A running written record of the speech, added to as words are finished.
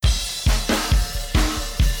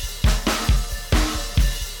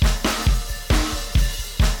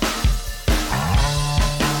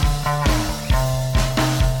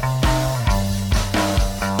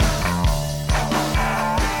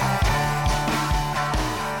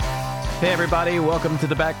Hey, everybody. Welcome to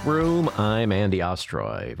the back room. I'm Andy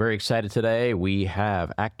Ostroy. Very excited today. We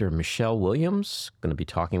have actor Michelle Williams going to be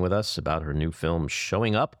talking with us about her new film,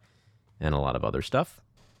 Showing Up, and a lot of other stuff.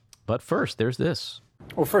 But first, there's this.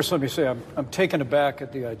 Well, first, let me say I'm taken aback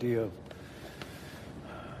at the idea of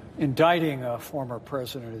indicting a former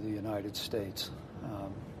president of the United States.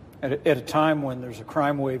 At a time when there's a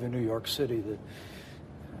crime wave in New York City, that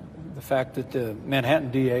the fact that the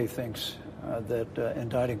Manhattan DA thinks that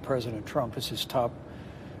indicting President Trump is his top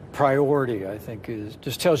priority, I think,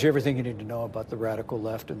 just tells you everything you need to know about the radical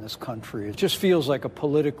left in this country. It just feels like a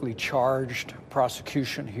politically charged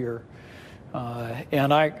prosecution here.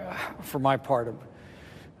 And I, for my part,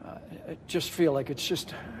 I just feel like it's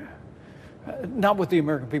just not what the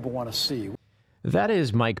American people want to see. That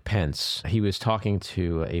is Mike Pence. He was talking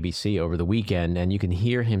to ABC over the weekend, and you can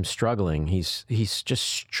hear him struggling. He's just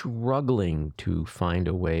struggling to find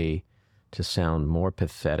a way to sound more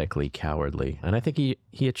pathetically cowardly. And I think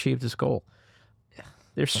he achieved his goal.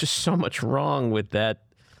 There's just so much wrong with that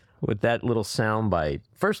little soundbite.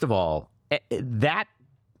 First of all, that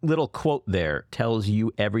little quote there tells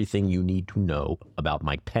you everything you need to know about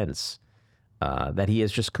Mike Pence, that he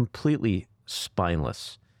is just completely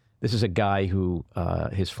spineless. This is a guy who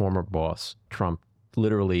his former boss, Trump,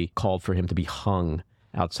 literally called for him to be hung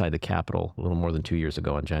outside the Capitol a little more than 2 years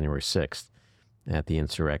ago on January 6th at the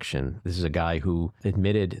insurrection. This is a guy who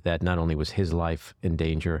admitted that not only was his life in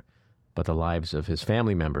danger, but the lives of his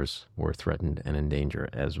family members were threatened and in danger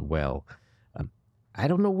as well. I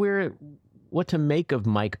don't know what to make of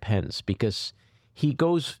Mike Pence, because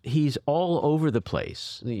he's all over the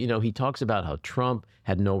place. You know, he talks about how Trump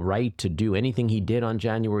had no right to do anything he did on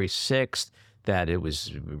January 6th, that it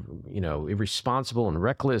was, irresponsible and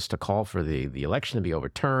reckless to call for the election to be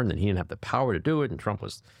overturned, and he didn't have the power to do it, and Trump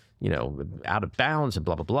was, out of bounds, and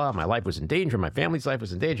blah, blah, blah. My life was in danger. My family's life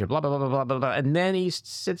was in danger, blah, blah, blah, blah, blah, blah. And then he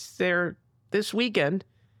sits there this weekend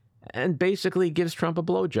and basically gives Trump a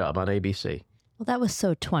blowjob on ABC. Well, that was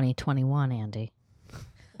so 2021, Andy.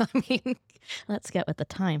 I mean, let's get with the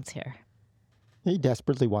times here. He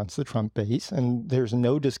desperately wants the Trump base, and there's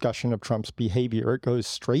no discussion of Trump's behavior. It goes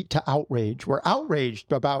straight to outrage. We're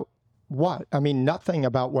outraged about what? I mean, nothing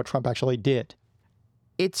about what Trump actually did.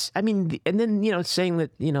 And then, saying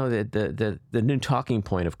that, the new talking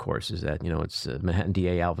point, of course, is that, it's Manhattan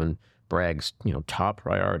DA Alvin Bragg's, top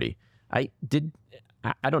priority. I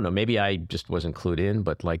don't know, maybe I just wasn't clued in,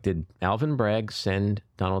 but did Alvin Bragg send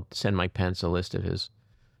Mike Pence a list of his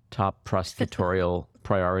top prosecutorial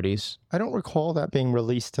priorities? I don't recall that being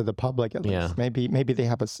released to the public, at least. Yeah. Maybe they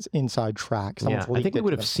have an inside track. Yeah, I think we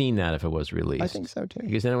would have seen that if it was released. I think so, too.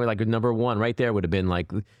 Because then we're number one right there would have been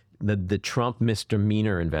the Trump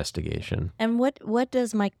misdemeanor investigation. And what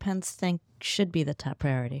does Mike Pence think should be the top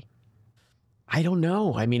priority? I don't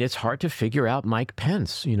know. I mean, it's hard to figure out Mike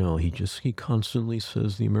Pence. He constantly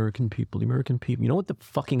says the American people. You know what the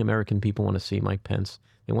fucking American people want to see, Mike Pence?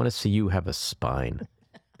 They want to see you have a spine.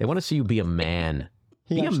 They want to see you be a man.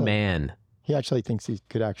 A man. He actually thinks he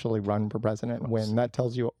could actually run for president and win. That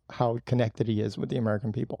tells you how connected he is with the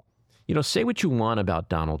American people. Say what you want about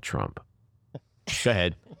Donald Trump. Go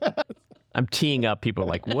ahead. I'm teeing up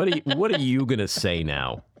people what are you going to say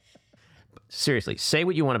now? Seriously, say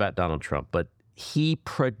what you want about Donald Trump, but he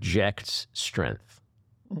projects strength.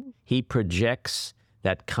 He projects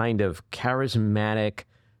that kind of charismatic,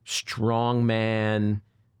 strong man.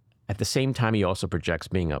 At the same time, he also projects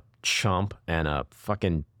being a chump and a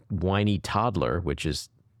fucking whiny toddler, which is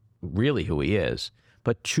really who he is.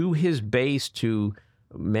 But to his base, to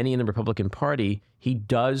many in the Republican Party, he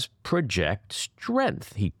does project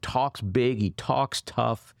strength. He talks big. He talks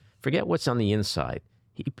tough. Forget what's on the inside.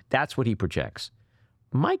 That's what he projects.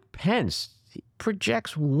 Mike Pence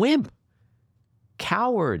projects wimp,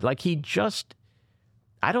 coward.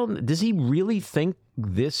 Does he really think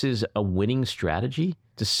this is a winning strategy?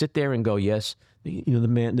 To sit there and go, yes, the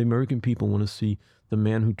American people want to see the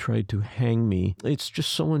man who tried to hang me. It's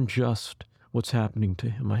just so unjust what's happening to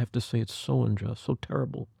him. I have to say it's so unjust, so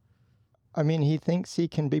terrible. I mean, he thinks he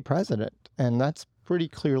can be president, and that's pretty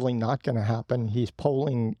clearly not going to happen. He's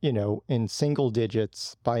polling, in single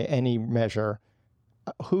digits by any measure.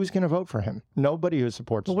 Who's going to vote for him? Nobody who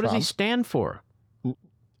supports Trump. What does he stand for?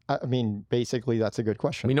 I mean, basically, that's a good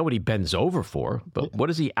question. We know what he bends over for, but what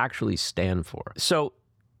does he actually stand for? So,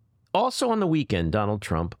 also on the weekend, Donald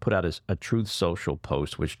Trump put out a Truth Social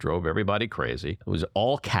post, which drove everybody crazy. It was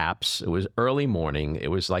all caps. It was early morning. It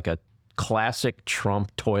was like a classic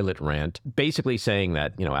Trump toilet rant, basically saying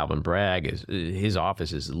that, Alvin Bragg, his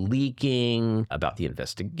office is leaking about the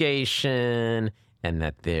investigation, and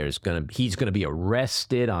that he's gonna be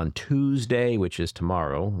arrested on Tuesday, which is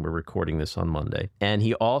tomorrow. We're recording this on Monday. And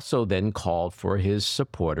he also then called for his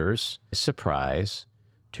supporters, surprise,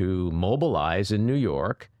 to mobilize in New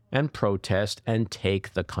York and protest and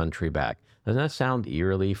take the country back. Doesn't that sound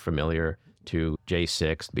eerily familiar to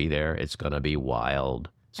J6? Be there. It's gonna be wild.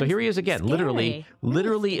 So here he is again,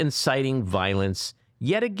 literally inciting violence.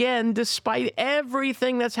 Yet again, despite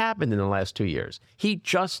everything that's happened in the last 2 years, he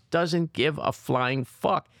just doesn't give a flying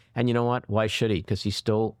fuck. And you know what? Why should he? Because he's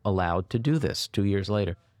still allowed to do this 2 years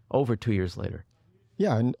later, over 2 years later.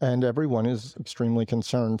 Yeah, and everyone is extremely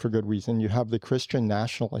concerned for good reason. You have the Christian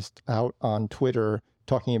nationalist out on Twitter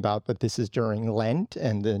talking about that this is during Lent,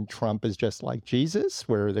 and then Trump is just like Jesus,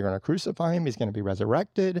 where they're going to crucify him, he's going to be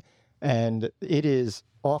resurrected. And it is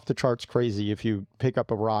off the charts crazy if you pick up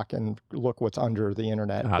a rock and look what's under the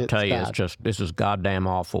internet. I'll tell you, this is goddamn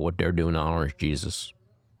awful what they're doing to Orange Jesus.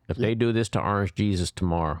 If they do this to Orange Jesus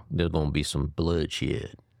tomorrow, there's going to be some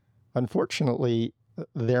bloodshed. Unfortunately,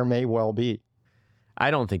 there may well be. I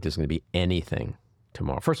don't think there's going to be anything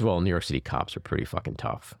tomorrow. First of all, New York City cops are pretty fucking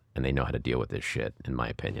tough, and they know how to deal with this shit, in my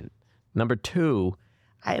opinion. Number two,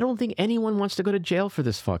 I don't think anyone wants to go to jail for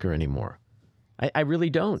this fucker anymore. I really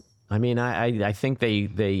don't. I mean, I think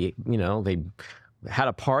they had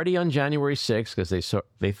a party on January 6th because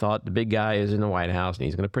they thought the big guy is in the White House and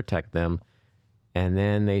he's going to protect them. And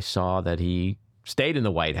then they saw that he stayed in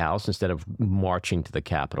the White House instead of marching to the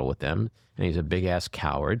Capitol with them. And he's a big-ass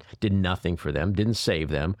coward, did nothing for them, didn't save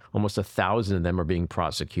them. Almost 1,000 of them are being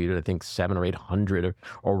prosecuted. I think 700 or 800 are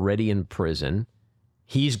already in prison.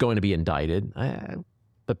 He's going to be indicted.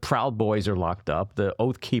 The Proud Boys are locked up. The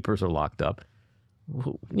Oath Keepers are locked up.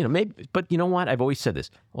 Maybe, but you know what? I've always said this.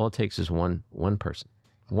 All it takes is one person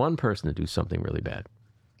to do something really bad.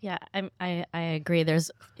 Yeah, I agree.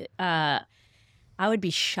 I would be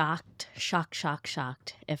shocked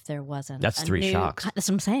if there wasn't. That's three shocks. That's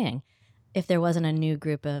what I'm saying. If there wasn't a new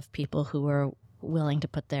group of people who were willing to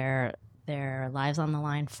put their lives on the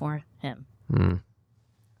line for him.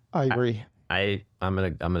 I agree. I'm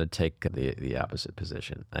gonna take the opposite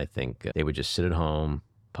position. I think they would just sit at home,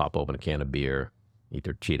 pop open a can of beer, eat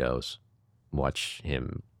their Cheetos, watch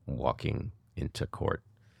him walking into court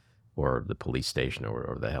or the police station or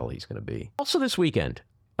wherever the hell he's going to be. Also this weekend,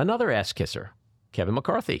 another ass kisser, Kevin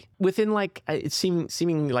McCarthy. Within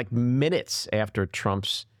seeming like minutes after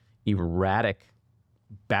Trump's erratic,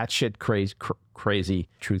 batshit crazy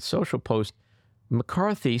Truth Social post,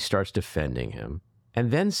 McCarthy starts defending him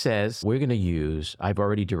and then says, I've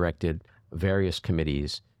already directed various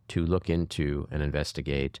committees to look into and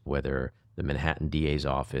investigate whether the Manhattan DA's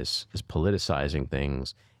office is politicizing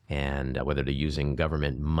things and whether they're using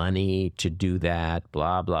government money to do that,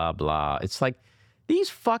 blah, blah, blah. It's like these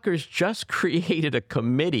fuckers just created a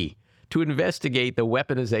committee to investigate the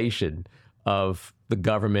weaponization of the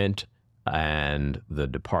government and the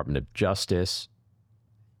Department of Justice.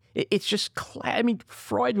 It's just,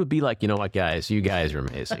 Freud would be like, you know what, guys, you guys are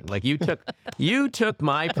amazing. Like you took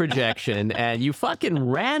my projection and you fucking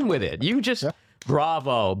ran with it. You just,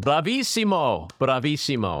 bravo,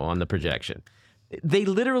 bravissimo on the projection. They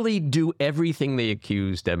literally do everything they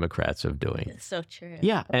accuse Democrats of doing. It's so true.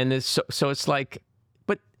 Yeah, and so it's like,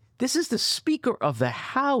 but this is the Speaker of the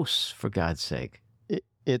House, for God's sake.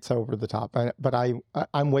 It's over the top. But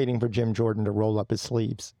I'm waiting for Jim Jordan to roll up his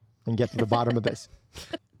sleeves and get to the bottom of this.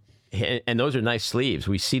 And those are nice sleeves.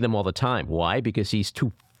 We see them all the time. Why? Because he's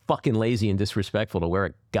too fucking lazy and disrespectful to wear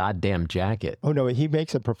a goddamn jacket. Oh, no, he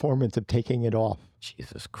makes a performance of taking it off.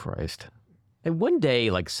 Jesus Christ. And one day,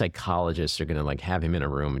 psychologists are going to, have him in a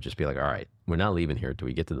room and just be like, all right, we're not leaving here until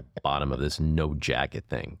we get to the bottom of this no jacket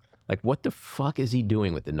thing. What the fuck is he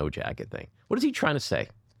doing with the no jacket thing? What is he trying to say?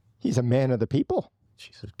 He's a man of the people.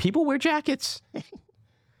 Jesus. People wear jackets.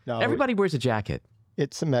 No, everybody wears a jacket.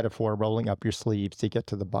 It's a metaphor, rolling up your sleeves to get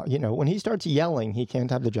to the bottom. When he starts yelling, he can't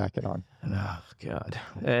have the jacket on. Oh, God.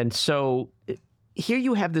 And so here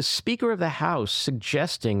you have the Speaker of the House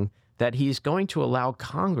suggesting that he's going to allow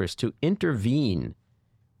Congress to intervene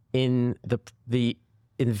in the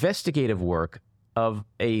investigative work of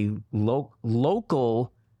a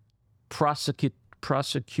local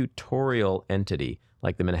prosecutorial entity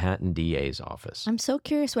like the Manhattan DA's office. I'm so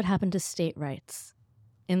curious what happened to state rights.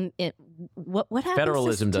 What happens?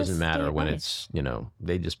 Federalism doesn't matter when rights? it's,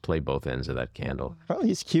 they just play both ends of that candle. Well,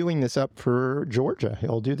 he's queuing this up for Georgia.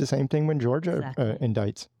 He'll do the same thing when Georgia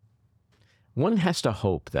indicts. One has to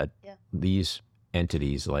hope that these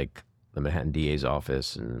entities like the Manhattan DA's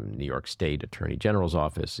office and New York State Attorney General's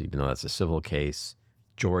office, even though that's a civil case,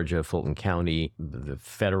 Georgia, Fulton County, the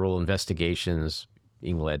federal investigations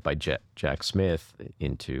being led by Jack Smith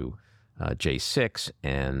into J6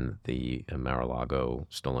 and the Mar-a-Lago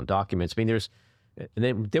stolen documents. I mean,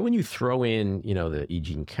 and then when you throw in, the E.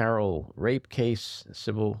 Jean Carroll rape case,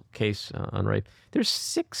 civil case on rape, there's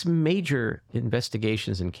 6 major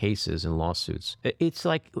investigations and cases and lawsuits. It's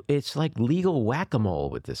like legal whack-a-mole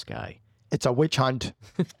with this guy. It's a witch hunt.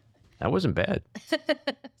 That wasn't bad.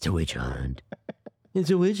 It's a witch hunt. It's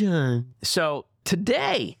a witch hunt. So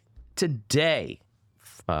today,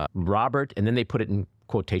 Robert, and then they put it in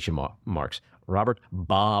quotation marks, Robert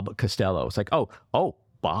Bob Costello. It's like, oh,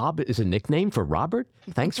 Bob is a nickname for Robert?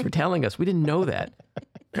 Thanks for telling us. We didn't know that.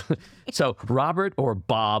 So Robert or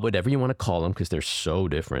Bob, whatever you want to call him, because they're so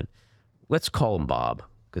different. Let's call him Bob,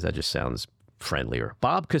 because that just sounds friendlier.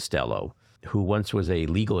 Bob Costello, who once was a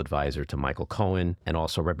legal advisor to Michael Cohen and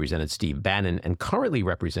also represented Steve Bannon and currently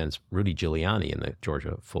represents Rudy Giuliani in the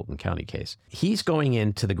Georgia Fulton County case. He's going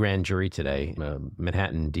into the grand jury today,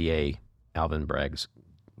 Manhattan DA Alvin Bragg's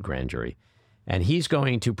grand jury. And he's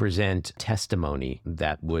going to present testimony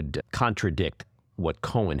that would contradict what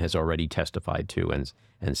Cohen has already testified to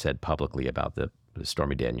and said publicly about the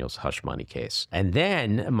Stormy Daniels hush money case. And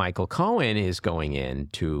then Michael Cohen is going in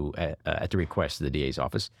to, at the request of the DA's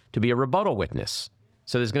office, to be a rebuttal witness.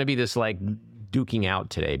 So there's going to be this duking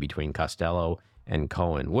out today between Costello and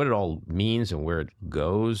Cohen. What it all means and where it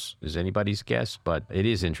goes is anybody's guess, but it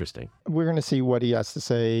is interesting. We're going to see what he has to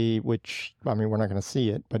say, which, we're not going to see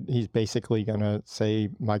it, but he's basically going to say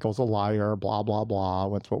Michael's a liar, blah, blah, blah.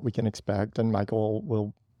 That's what we can expect. And Michael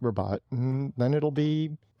will rebut. And then it'll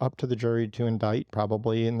be up to the jury to indict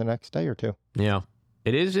probably in the next day or two. Yeah.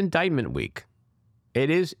 It is indictment week.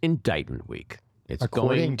 It's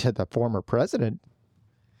according to the former president.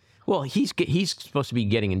 Well, he's supposed to be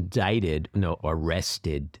getting indicted,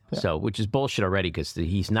 arrested. Yeah. So, which is bullshit already, because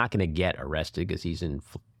he's not going to get arrested because he's in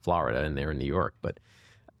Florida and they're in New York. But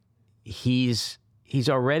he's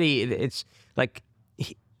already. It's like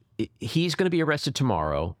he's going to be arrested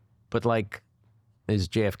tomorrow. But is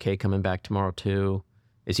JFK coming back tomorrow too?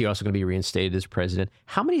 Is he also going to be reinstated as president?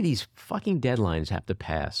 How many of these fucking deadlines have to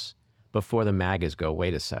pass before the MAGAs go,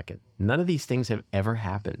 wait a second? None of these things have ever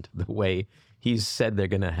happened the way he's said they're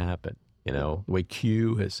going to happen, the way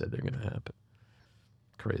Q has said they're going to happen.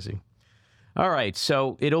 Crazy. All right,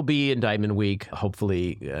 so it'll be indictment week.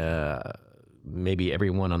 Hopefully, maybe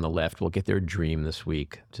everyone on the left will get their dream this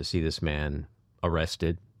week to see this man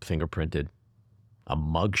arrested, fingerprinted. A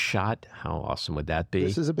mugshot? How awesome would that be?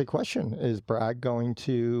 This is a big question. Is Bragg going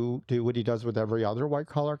to do what he does with every other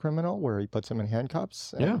white-collar criminal, where he puts him in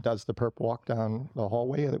handcuffs and does the perp walk down the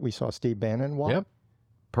hallway that we saw Steve Bannon walk? Yep,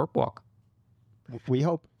 perp walk. We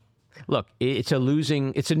hope. Look, it's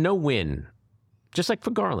a no-win. Just like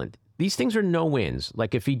for Garland. These things are no-wins.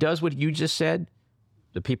 Like if he does what you just said,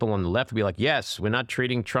 the people on the left would be like, yes, we're not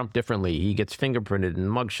treating Trump differently. He gets fingerprinted and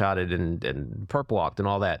mugshotted and perp walked and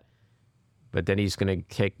all that. But then he's going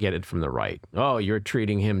to get it from the right. Oh, you're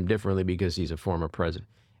treating him differently because he's a former president.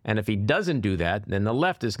 And if he doesn't do that, then the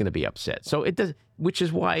left is going to be upset. So it does, which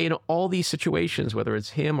is why, all these situations, whether it's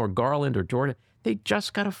him or Garland or Jordan, they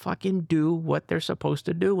just got to fucking do what they're supposed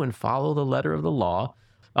to do and follow the letter of the law,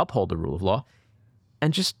 uphold the rule of law,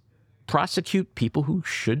 and just prosecute people who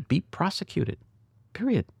should be prosecuted.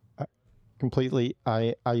 Period. Completely.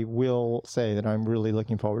 I will say that I'm really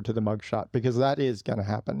looking forward to the mugshot, because that is going to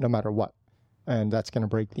happen no matter what. And that's going to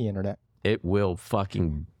break the internet. It will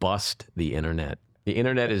fucking bust the internet. The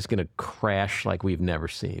internet is going to crash like we've never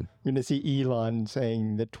seen. You're going to see Elon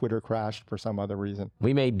saying that Twitter crashed for some other reason.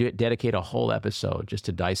 We may dedicate a whole episode just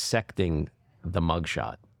to dissecting the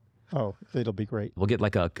mugshot. Oh, it'll be great. We'll get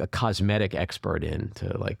a cosmetic expert in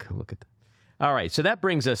to look at. All right, so that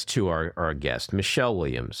brings us to our guest, Michelle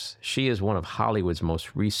Williams. She is one of Hollywood's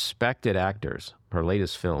most respected actors. Her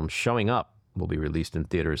latest film, Showing Up, will be released in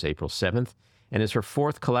theaters April 7th, and is her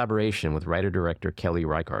 4th collaboration with writer-director Kelly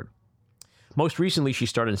Reichardt. Most recently, she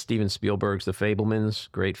starred in Steven Spielberg's The Fabelmans,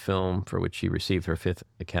 great film for which she received her 5th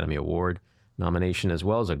Academy Award nomination, as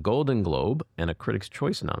well as a Golden Globe and a Critics'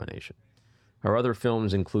 Choice nomination. Her other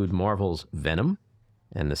films include Marvel's Venom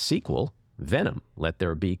and the sequel, Venom, Let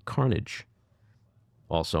There Be Carnage.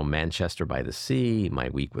 Also Manchester by the Sea, My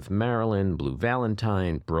Week with Marilyn, Blue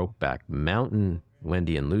Valentine, Brokeback Mountain,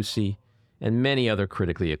 Wendy and Lucy, and many other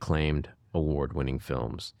critically acclaimed award-winning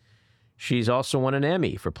films. She's also won an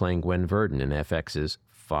Emmy for playing Gwen Verdon in FX's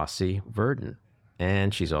Fosse Verdon.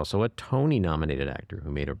 And she's also a Tony-nominated actor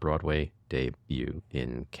who made her Broadway debut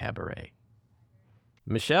in Cabaret.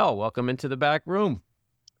 Michelle, welcome into the back room.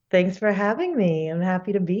 Thanks for having me. I'm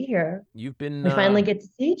happy to be here. You've been... We finally get to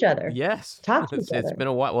see each other. Yes. Talk to each other. It's been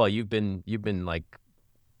a while. Well, you've been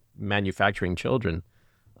manufacturing children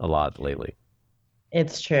a lot lately.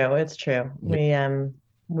 It's true. It's true. Y-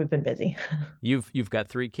 We've been busy. You've got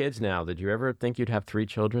 3 kids now. Did you ever think you'd have 3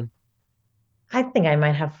 children? I think I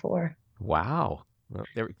might have four. Wow. Well,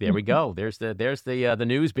 there we go. There's the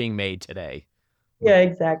news being made today. Yeah,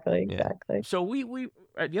 exactly, Yeah. exactly. So we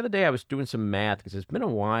the other day I was doing some math because it's been a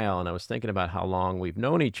while, and I was thinking about how long we've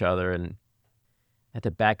known each other, and I had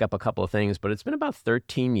to back up a couple of things, but it's been about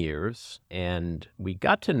 13 years, and we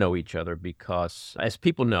got to know each other because, as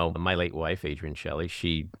people know, my late wife, Adrienne Shelley,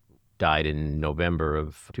 she died in November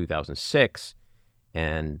of 2006,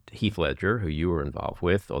 and Heath Ledger, who you were involved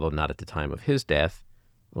with, although not at the time of his death,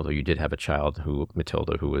 although you did have a child,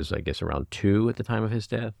 Matilda, who was, I guess, around 2 at the time of his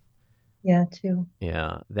death. Yeah, too.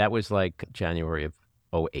 Yeah, that was like January of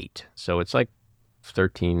 '08. So it's like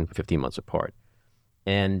 13, 15 months apart.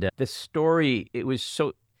 And the story,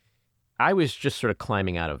 I was just sort of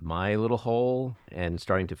climbing out of my little hole and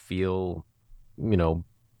starting to feel, you know,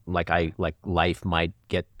 like life might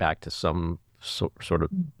get back to some sort of,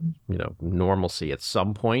 Mhm. normalcy at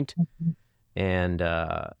some point. Mhm.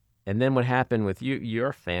 And then what happened with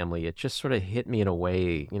your family, it just sort of hit me in a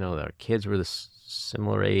way, our kids were this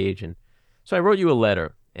similar age. And so I wrote you a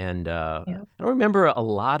letter, and Yeah. I don't remember a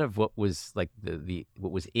lot of what was like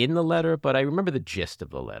what was in the letter, but I remember the gist of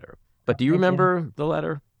the letter. But do you I do. remember the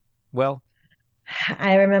letter? Well,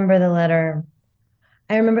 I remember the letter.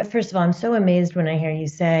 I remember, first of all, I'm so amazed when I hear you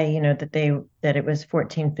say, that it was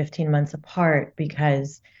 14, 15 months apart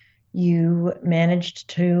because you managed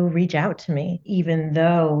to reach out to me, even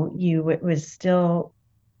though it was still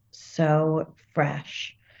so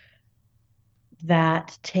fresh.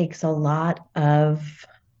 That takes a lot of,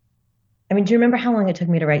 I mean, do you remember how long it took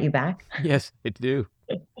me to write you back? yes, I do.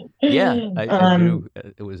 Yeah, I Um,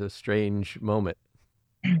 do. It was a strange moment.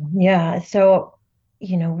 yeah. So,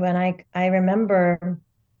 when I remember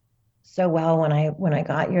so well when I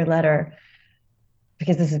got your letter,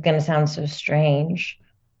 because this is going to sound so strange,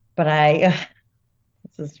 but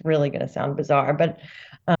this is really going to sound bizarre, but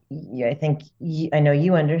yeah, I think I know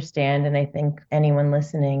you understand, and I think anyone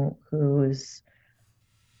listening who's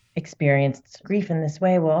experienced grief in this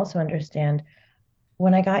way will also understand.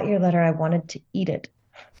 When I got your letter, I wanted to eat it.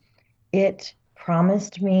 It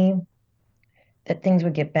promised me that things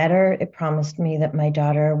would get better. It promised me that my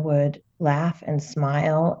daughter would laugh and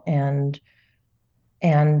smile, and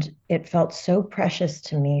it felt so precious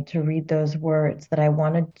to me to read those words that I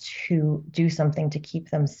wanted to do something to keep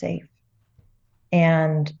them safe.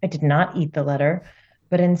 And I did not eat the letter,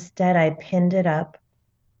 but instead I pinned it up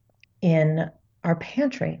in our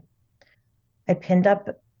pantry. I pinned up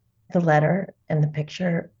the letter and the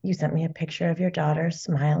picture. You sent me a picture of your daughter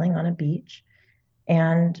smiling on a beach,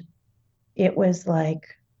 and it was like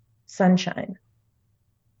sunshine.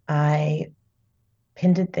 I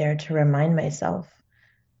pinned it there to remind myself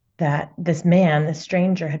that this man, this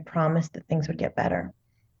stranger, had promised that things would get better.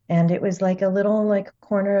 And it was like a little like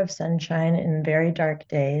corner of sunshine in very dark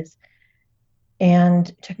days. And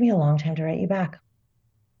it took me a long time to write you back,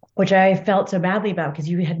 which I felt so badly about because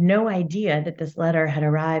you had no idea that this letter had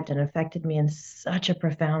arrived and affected me in such a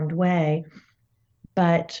profound way.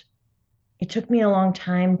 But it took me a long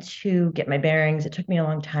time to get my bearings. It took me a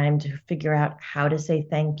long time to figure out how to say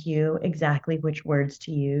thank you, exactly which words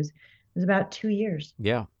to use. It was about 2 years.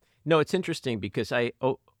 Yeah. No, it's interesting because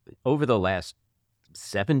over the last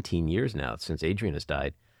 17 years now, since Adrienne has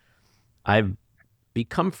died, I've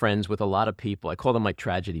become friends with a lot of people. I call them my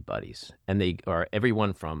tragedy buddies. And they are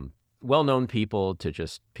everyone from well-known people to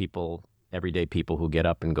just people, everyday people who get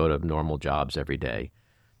up and go to normal jobs every day,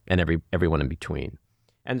 and everyone in between.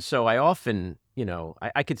 And so I often,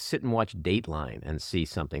 I could sit and watch Dateline and see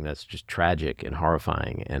something that's just tragic and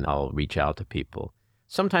horrifying, and I'll reach out to people.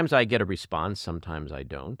 Sometimes I get a response, sometimes I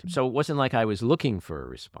don't. So it wasn't like I was looking for a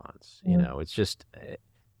response. It's just,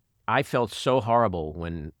 I felt so horrible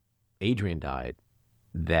when Adrienne died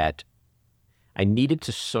that I needed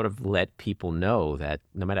to sort of let people know that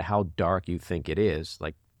no matter how dark you think it is,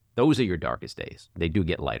 like those are your darkest days. They do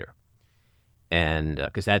get lighter. And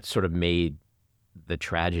because that sort of made the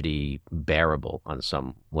tragedy bearable on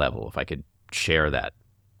some level, if I could share that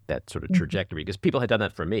sort of trajectory, because people had done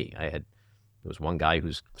that for me. There was one guy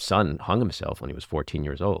whose son hung himself when he was 14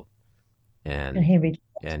 years old. And And he reached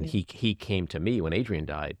out to and me. he came to me when Adrienne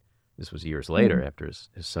died. This was years later after his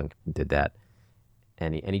son did that.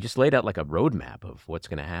 And he just laid out like a roadmap of what's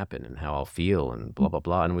going to happen and how I'll feel and blah, blah,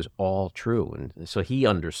 blah. And it was all true. And so he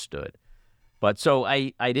understood. But so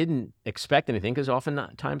I didn't expect anything because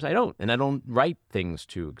oftentimes I don't. And I don't write things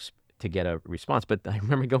to get a response. But I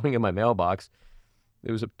remember going in my mailbox.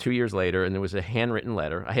 It was 2 years later, and there was a handwritten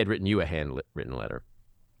letter. I had written you a handwritten letter.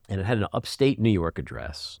 And it had an upstate New York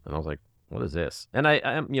address. And I was like, what is this? And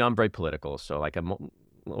I'm very political, so like I'm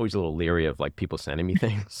always a little leery of like people sending me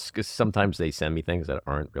things because sometimes they send me things that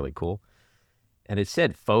aren't really cool. And it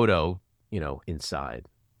said photo, inside.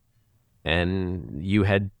 And you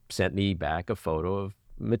had sent me back a photo of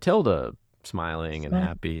Matilda smiling and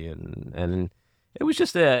happy, and it was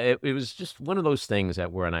just it was just one of those things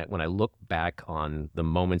that when I look back on the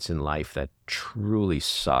moments in life that truly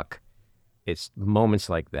suck, it's moments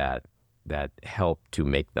like that help to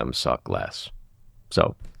make them suck less.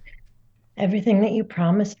 So Everything that you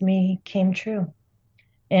promised me came true.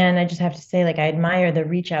 And I just have to say, like, I admire the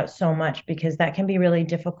reach out so much because that can be really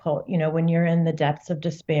difficult. When you're in the depths of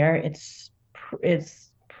despair, it's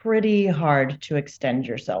pretty hard to extend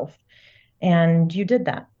yourself. And you did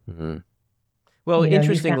that. Mm-hmm. Well, You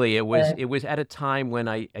interestingly, found it was at a time when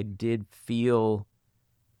I did feel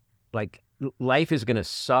like life is going to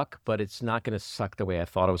suck, but it's not going to suck the way I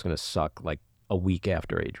thought it was going to suck like a week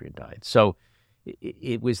after Adrian died. So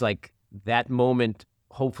it was like that moment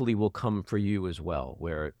hopefully will come for you as well,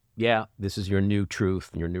 where, yeah, this is your new truth,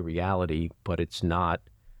 your new reality, but it's not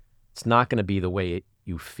going to be the way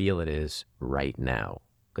you feel it is right now.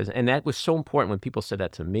 And that was so important when people said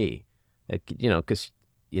that to me, that, because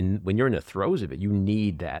when you're in the throes of it, you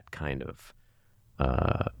need that kind of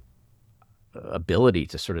ability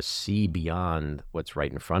to sort of see beyond what's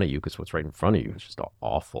right in front of you, because what's right in front of you is just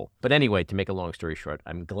awful. But anyway, to make a long story short,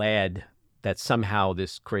 I'm glad that somehow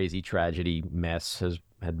this crazy tragedy mess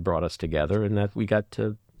had brought us together, and that we got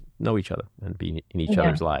to know each other and be in each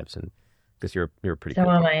other's lives. And because you're a pretty so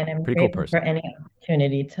cool, am I, and I'm pretty cool grateful person. for any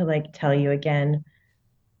opportunity to like tell you again.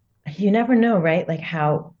 You never know, right? Like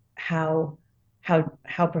how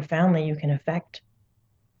profoundly you can affect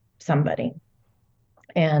somebody.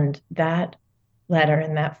 And that letter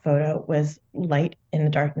and that photo was light in the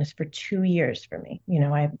darkness for 2 years for me.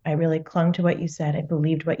 I really clung to what you said. I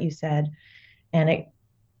believed what you said, and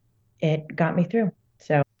it got me through.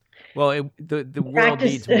 So, well, the world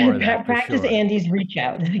needs more of that. Practice for sure. Andy's reach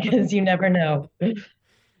out because you never know. Yeah,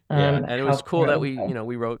 and it was cool that we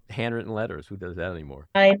wrote handwritten letters. Who does that anymore?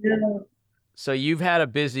 I know. So you've had a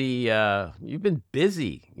busy, you've been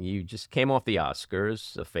busy. You just came off the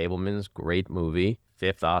Oscars, The Fabelmans, great movie,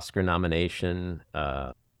 5th Oscar nomination.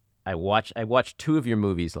 I watched 2 of your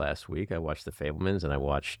movies last week. I watched The Fabelmans and I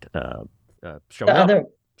watched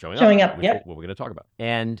Showing Up, yep. what we're going to talk about.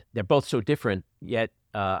 And they're both so different, yet,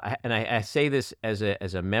 I say this as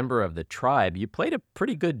a member of the tribe, you played a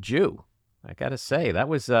pretty good Jew. I got to say, that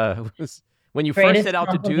was when you first set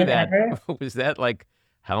out to do that, was that like,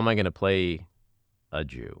 how am I going to play a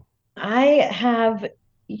Jew? I have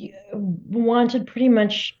wanted pretty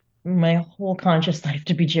much my whole conscious life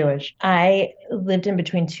to be Jewish. I lived in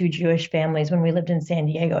between 2 Jewish families. When we lived in San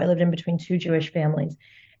Diego, I lived in between 2 Jewish families,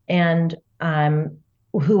 and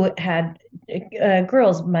who had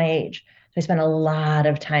girls my age. So I spent a lot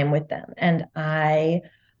of time with them, and I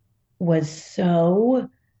was so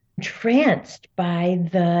entranced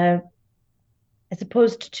by as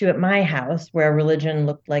opposed to at my house where religion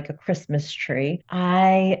looked like a Christmas tree,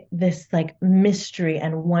 this like mystery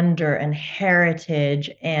and wonder and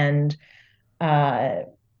heritage and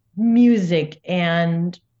music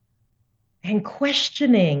and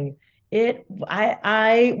questioning it.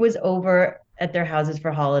 I was over at their houses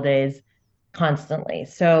for holidays constantly.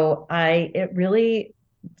 So it really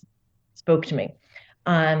spoke to me.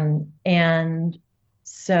 And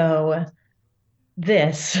so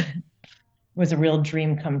this was a real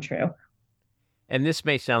dream come true. And this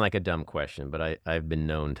may sound like a dumb question, but I've been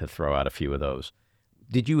known to throw out a few of those.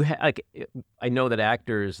 Did you I know that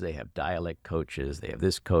actors, they have dialect coaches, they have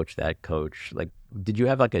this coach, that coach. Like, did you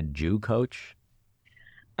have like a Jew coach?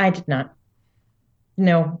 I did not.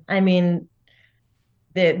 No, I mean,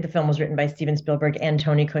 the film was written by Steven Spielberg and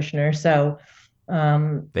Tony Kushner, so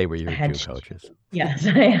they were your Jew coaches. Yes,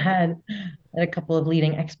 I had a couple of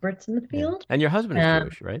leading experts in the field. Yeah. And your husband is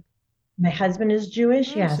Jewish, right? My husband is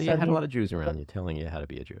Jewish, yeah. So you had a lot of Jews around you telling you how to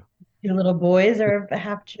be a Jew. 2 little boys are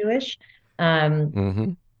half Jewish. Yeah,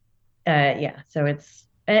 so it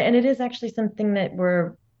is actually something that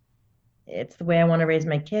it's the way I want to raise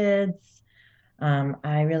my kids.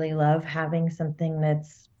 I really love having something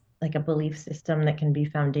that's like a belief system that can be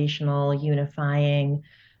foundational, unifying,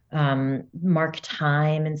 mark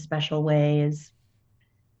time in special ways.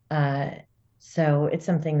 So it's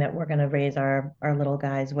something that we're going to raise our little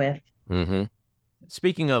guys with. Mm-hmm.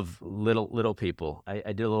 Speaking of little people, I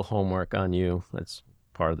did a little homework on you. That's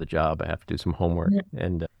part of the job. I have to do some homework. Mm-hmm.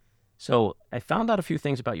 And so I found out a few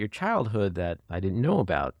things about your childhood that I didn't know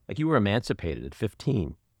about. Like, you were emancipated at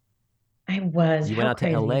 15. I was. You went out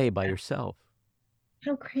to LA by yourself.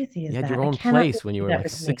 How crazy is You had that? your I own cannot place when you believe were that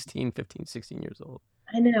like was me. 16, 15, 16 years old.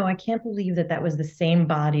 I know. I can't believe that that was the same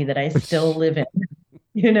body that I still live in,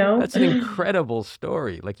 you know? That's an incredible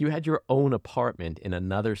story. Like you had your own apartment in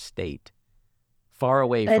another state, far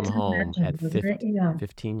away from It's home at imagined, wasn't it? Yeah.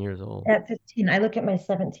 15 years old. At 15, I look at my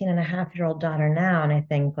 17-and-a-half-year-old daughter now and I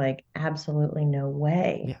think like absolutely no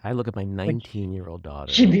way Yeah, I look at my would 19-year-old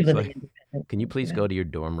daughter she and be it's living like, can you independently. please Yeah. go to your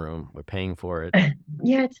dorm room? We're paying for it.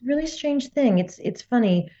 Yeah, it's a really strange thing. It's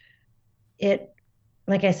funny. It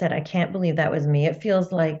like I said, I can't believe that was me. It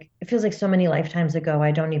feels like so many lifetimes ago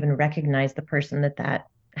I don't even recognize the person that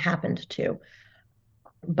happened to.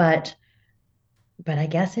 But I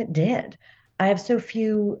guess it did. I have so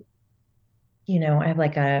few, I have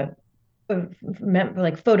like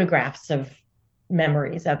like photographs of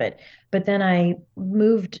memories of it. But then I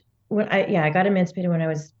moved I got emancipated when I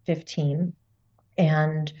was 15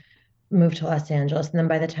 and moved to Los Angeles. And then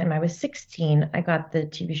by the time I was 16, I got the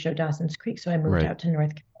TV show Dawson's Creek. So I moved Right. out to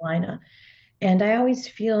North Carolina. And I always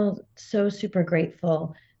feel so super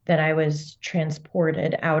grateful that I was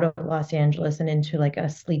transported out of Los Angeles and into like a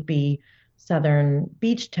sleepy southern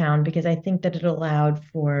beach town because I think that it allowed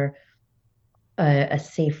for a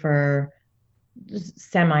safer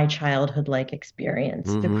semi-childhood like experience.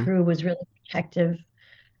 The Mm-hmm. crew was really protective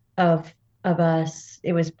of us.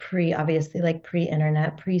 It was obviously like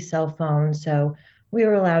pre-internet, pre-cell phone, so we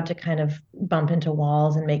were allowed to kind of bump into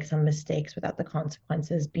walls and make some mistakes without the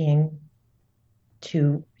consequences being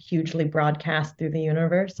too hugely broadcast through the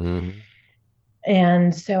universe. Mm-hmm.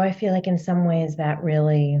 And so I feel like in some ways that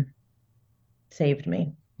really saved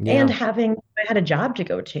me. And Yeah. I had a job to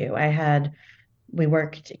go to. We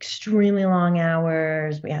worked extremely long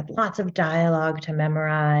hours. We had lots of dialogue to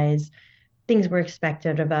memorize. Things were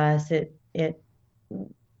expected of us. It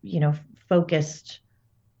you know, focused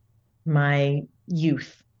my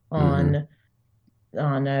youth Mm-hmm.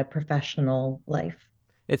 on a professional life.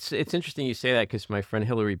 It's interesting you say that because my friend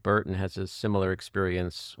Hillary Burton has a similar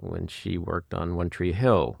experience when she worked on One Tree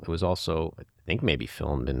Hill. It was also, I think, maybe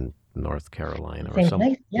filmed in North Carolina or Same some.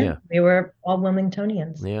 place, yeah. Yeah, We were all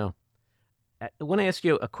Wilmingtonians. yeah. I want to ask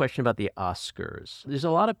you a question about the Oscars. There's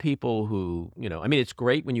a lot of people who, I mean, it's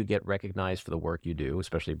great when you get recognized for the work you do,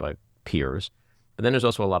 especially by peers. But then there's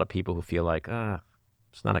also a lot of people who feel like,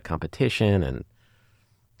 it's not a competition, and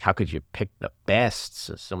how could you pick the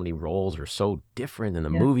best? So many roles are so different, and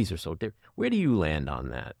the Yeah. movies are so different. Where do you land on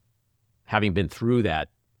that, having been through that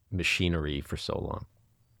machinery for so long?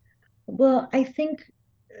 Well,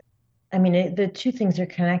 I mean, the two things are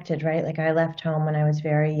connected, right? Like I left home when I was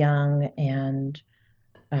very young, and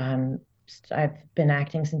um, I've been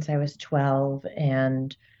acting since I was 12,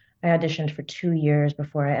 and I auditioned for 2 years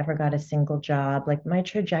before I ever got a single job. Like my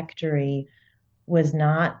trajectory was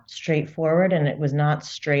not straightforward and it was not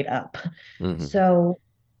straight up. Mm-hmm. So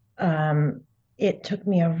um, it took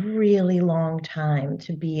me a really long time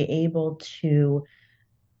to be able to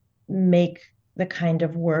make the kind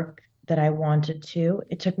of work that I wanted to.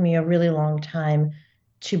 It took me a really long time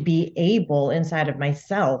to be able inside of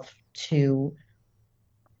myself to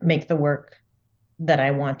make the work that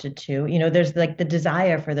I wanted to. There's like the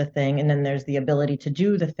desire for the thing, and then there's the ability to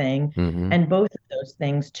do the thing. Mm-hmm. And both of those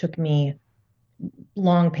things took me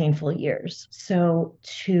long, painful years. So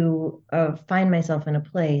to find myself in a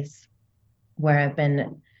place where I've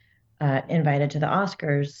been invited to the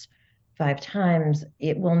Oscars 5 times,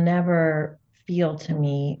 it will never feel to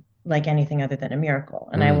me like anything other than a miracle.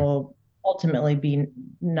 And I will ultimately be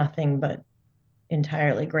nothing but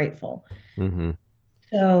entirely grateful. Mm-hmm.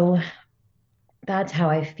 So that's how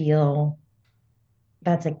I feel.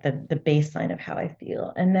 That's like the baseline of how I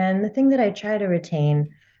feel. And then the thing that I try to retain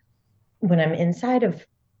when I'm inside of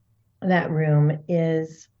that room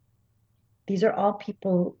is these are all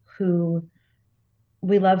people who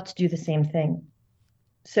we love to do the same thing.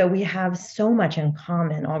 So we have so much in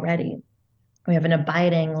common already. We have an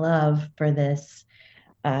abiding love for this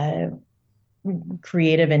uh,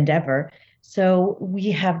 creative endeavor. So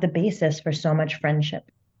we have the basis for so much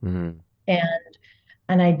friendship. Mm-hmm.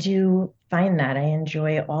 And I do find that I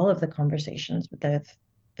enjoy all of the conversations with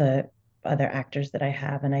the other actors that I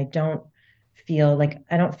have, and I don't feel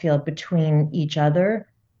between each other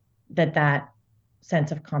that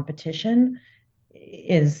sense of competition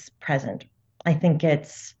is present. I think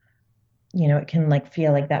it can like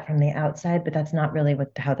feel like that from the outside, but that's not really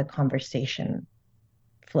how the conversation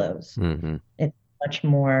flows. Mm-hmm. It's much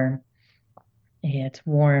more, it's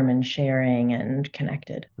warm and sharing and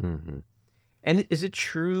connected. Mm-hmm. And is it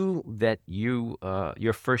true that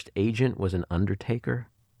your first agent was an undertaker?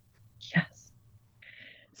 Yes.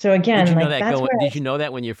 So Did again, you know like that that's where Did you know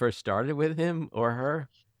that when you first started with him or her?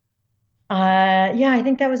 Yeah, I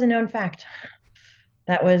think that was a known fact.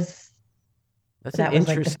 That was That's an that was like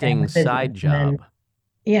the interesting family business. side And then, job.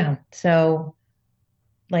 yeah, so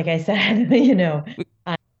like I said,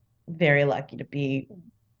 I'm very lucky to be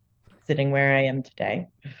sitting where I am today.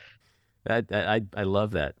 I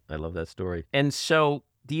love that. I love that story. And so,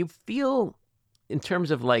 do you feel, in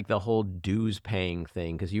terms of like the whole dues paying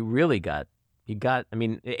thing, because you got. I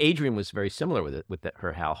mean, Adrian was very similar with it with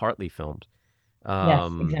her Hal Hartley films, Yes,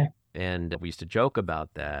 um, exactly. and we used to joke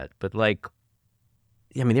about that. But like,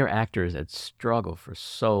 I mean, there are actors that struggle for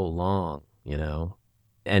so long,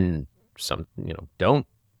 and some, don't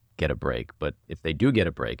get a break. But if they do get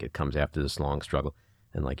a break, it comes after this long struggle.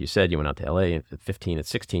 And like you said, you went out to LA at 15, at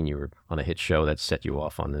 16, you were on a hit show that set you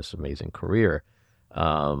off on this amazing career.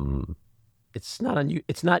 Um, it's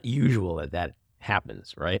not usual that that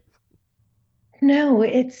happens, right? No,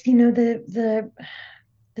 it's the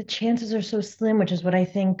chances are so slim, which is what I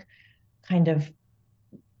think kind of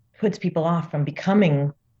puts people off from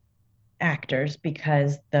becoming actors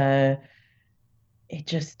because it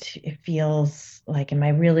feels like, am I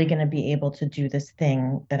really going to be able to do this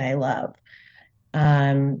thing that I love?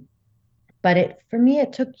 Um, but for me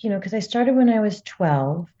it took, because I started when I was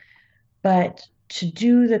 12, but to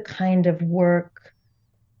do the kind of work,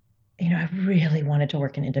 I really wanted to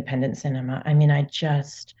work in independent cinema. I mean,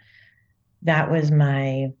 that was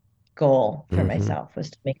my goal for Mm-hmm. myself, was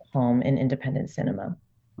to make a home in independent cinema.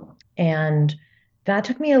 And that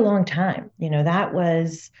took me a long time. I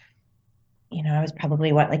was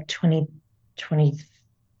probably what, like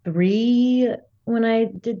 23 when I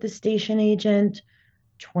did The Station Agent,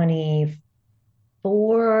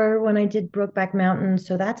 24 when I did Brokeback Mountain.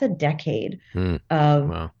 So that's a decade Mm. of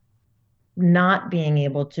Wow. not being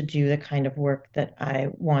able to do the kind of work that I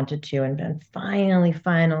wanted to, and then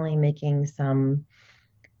finally making some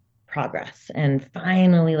progress and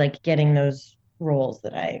finally like getting those roles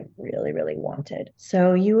that I really, really wanted.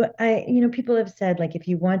 So people have said, like, if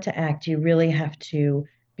you want to act, you really have to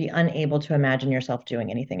be unable to imagine yourself doing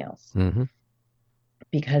anything else Mm-hmm.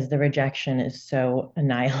 because the rejection is so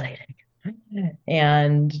annihilating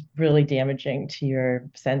and really damaging to your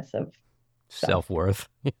sense of self. Self-worth.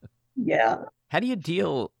 Yeah. How do you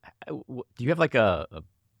deal? Do you have like a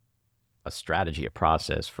strategy, a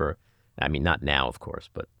process for, I mean, not now, of course,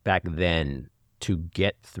 but back then, to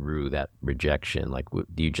get through that rejection? Like,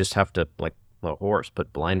 do you just have to, like a horse,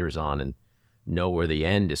 put blinders on and know where the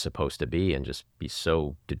end is supposed to be and just be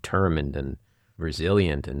so determined and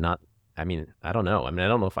resilient and not, I mean, I don't know. I mean, I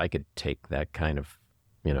don't know if I could take that kind of,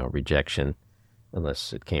 rejection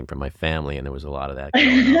unless it came from my family and there was a lot of that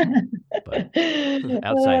going on. But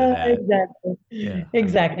outside of that, Exactly. yeah, I mean,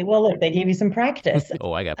 Exactly. Well, look, they gave you some practice.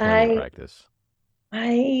 oh, I got plenty of I practice.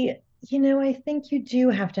 I I think you do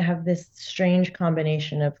have to have this strange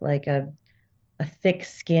combination of like a thick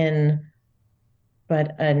skin,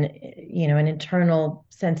 but an internal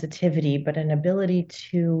sensitivity, but an ability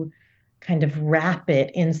to kind of wrap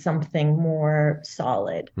it in something more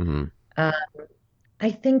solid. Mm-hmm. Uh, I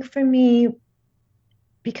think for me,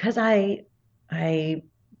 because I I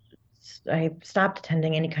stopped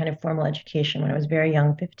attending any kind of formal education when I was very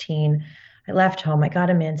young, 15. I left home, I got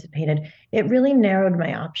emancipated. It really narrowed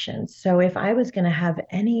my options. So if I was going to have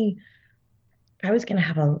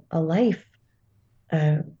a life,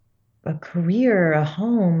 a, a career, a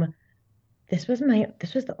home, this was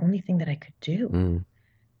the only thing that I could do. Mm.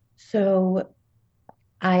 So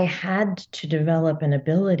I had to develop an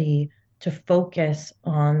ability to focus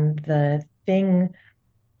on the thing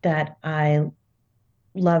that I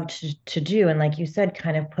loved to do. And like you said,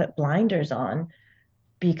 kind of put blinders on,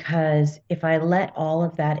 because if I let all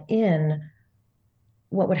of that in,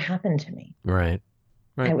 what would happen to me? Right.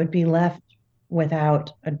 I Right. would be left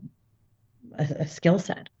without a skill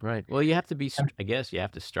set. Right. Well, you have to be, I guess you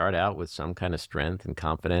have to start out with some kind of strength and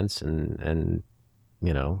confidence and,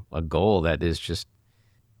 a goal that is just,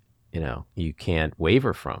 you can't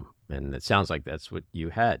waver from. And it sounds like that's what you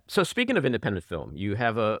had. So speaking of independent film, you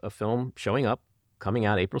have a film showing up, coming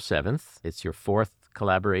out April 7th. It's your fourth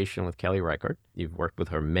collaboration with Kelly Reichardt. You've worked with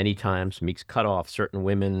her many times. Meek's Cut Off, Certain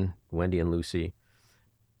Women, Wendy and Lucy.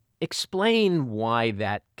 Explain why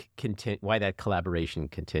why that collaboration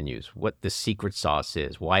continues, what the secret sauce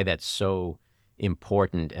is, why that's so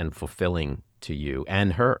important and fulfilling to you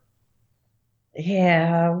and her.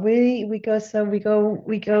 Yeah, we're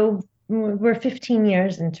 15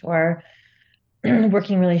 years into our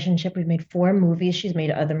working relationship. We've made 4 movies. She's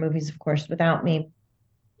made other movies, of course, without me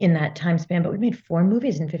in that time span, but we've made 4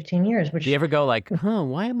 movies in 15 years, Do you which, ever go like,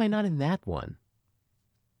 why am I not in that one?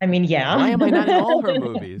 I mean, Why yeah. am I not in all her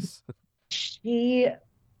movies? She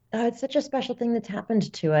it's such a special thing that's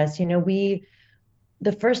happened to us.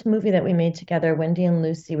 The first movie that we made together, Wendy and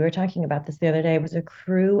Lucy, we were talking about this the other day, was a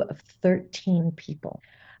crew of 13 people.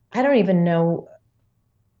 I don't even know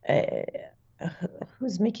uh,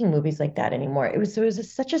 who's making movies like that anymore. It was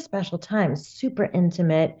such a special time, super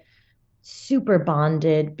intimate, super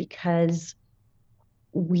bonded, because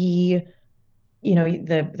we,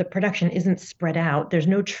 the production isn't spread out. There's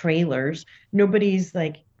no trailers. Nobody's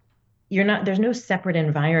like, there's no separate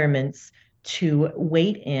environments to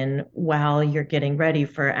wait in while you're getting ready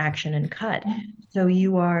for action and cut. So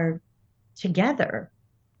you are together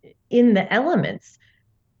in the elements.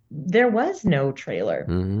 There was no trailer.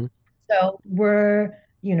 Mm-hmm. So we're,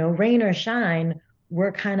 rain or shine,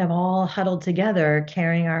 we're kind of all huddled together,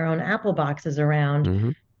 carrying our own apple boxes around, Mm-hmm.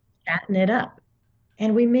 chatting it up.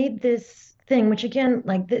 And we made this thing, which again,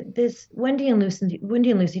 like this Wendy and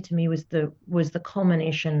Lucy to me was the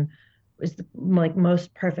culmination, was the like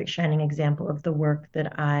most perfect shining example of the work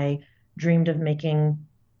that I dreamed of making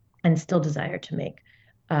and still desire to make.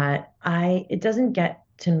 It doesn't get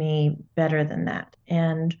to me better than that.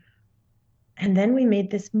 And then we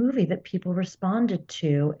made this movie that people responded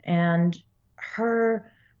to, and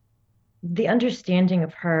the understanding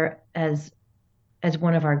of her as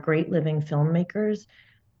one of our great living filmmakers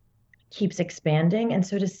keeps expanding. And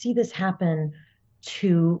so to see this happen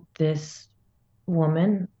to this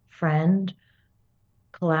woman, friend,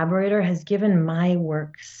 collaborator, has given my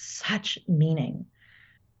work such meaning.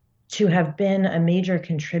 To have been a major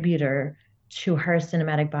contributor to her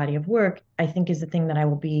cinematic body of work, I think, is the thing that I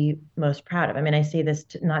will be most proud of. I mean, I say this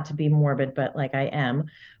not to be morbid, but like I am,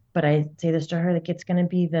 but I say this to her, like it's going to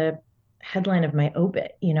be the headline of my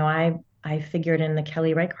obit. I figured in the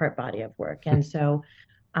Kelly Reichardt body of work. And so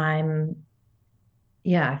I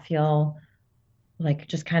feel like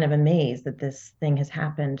just kind of amazed that this thing has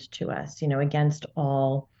happened to us, against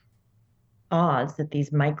all odds, that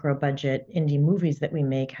these micro budget indie movies that we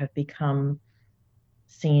make have become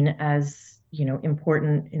seen as,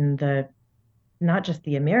 important in not just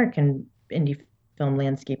the American indie film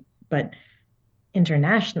landscape, but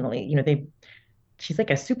internationally. She's like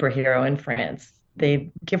a superhero in France.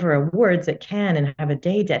 They give her awards at Cannes and have a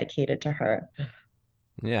day dedicated to her.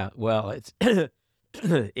 Yeah, well, it's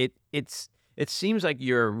it seems like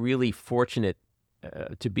you're really fortunate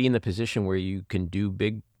to be in the position where you can do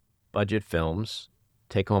big budget films,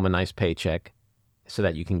 take home a nice paycheck, so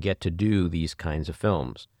that you can get to do these kinds of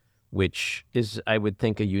films, which is, I would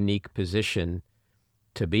think, a unique position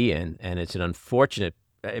to be in. And it's an unfortunate,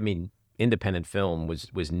 I mean, independent film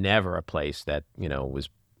was never a place that, was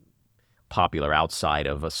popular outside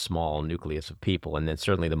of a small nucleus of people. And then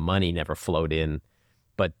certainly the money never flowed in.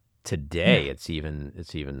 But today it's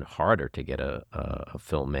even harder to get a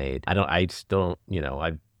film made. I still don't,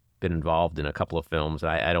 I've been involved in a couple of films.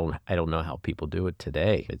 I don't know how people do it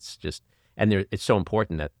today. It's just, and it's so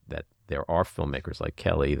important that there are filmmakers like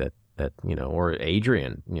Kelly that or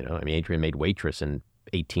Adrian. I mean, Adrian made Waitress in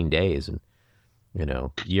 18 days, and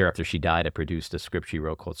year after she died, I produced a script she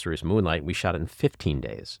wrote called Serious Moonlight, and we shot it in 15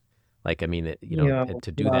 days. Like, I mean,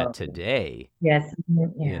 to do that today. Yes.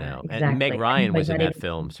 And exactly. Meg Ryan was in that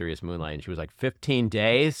film, Serious Moonlight, and she was like, 15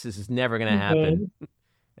 days? This is never going to happen.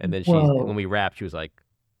 And then when we wrapped, she was like,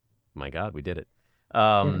 my God, we did it.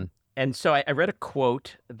 And so I read a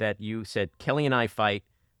quote that you said, Kelly and I fight.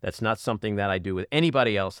 That's not something that I do with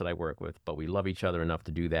anybody else that I work with, but we love each other enough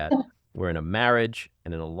to do that. We're in a marriage,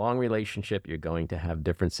 and in a long relationship, you're going to have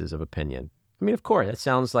differences of opinion. I mean, of course, that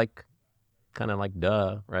sounds like kind of like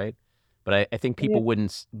duh, right? But I think people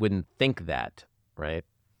wouldn't think that, right?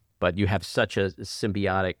 But you have such a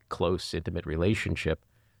symbiotic, close, intimate relationship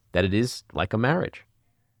that it is like a marriage.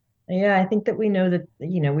 Yeah, I think that we know that,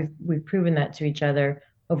 we've proven that to each other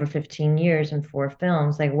over 15 years and 4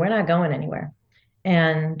 films. Like, we're not going anywhere.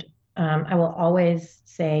 And I will always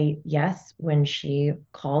say yes when she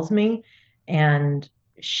calls me, and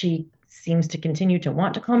she seems to continue to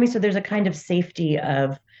want to call me. So there's a kind of safety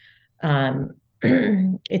of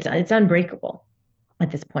it's unbreakable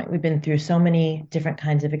at this point. We've been through so many different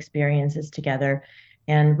kinds of experiences together,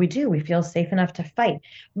 and we feel safe enough to fight.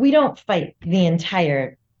 We don't fight the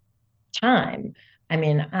entire time. I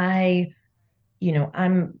mean, I'm,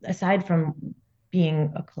 aside from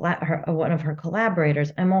being one of her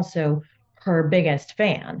collaborators, I'm also her biggest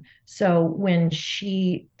fan. So when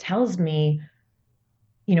she tells me,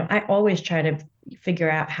 I always try to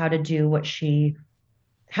figure out how to do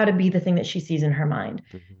how to be the thing that she sees in her mind.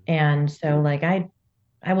 Mm-hmm. And so like, I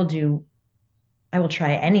will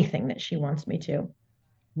try anything that she wants me to.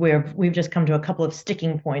 We've just come to a couple of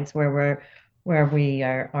sticking points where we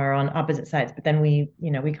are on opposite sides, but then we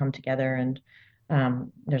come together, and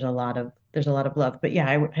There's a lot of love, but yeah,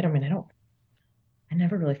 I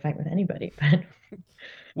never really fight with anybody, but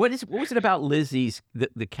What was it about Lizzie's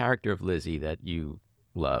the character of Lizzie that you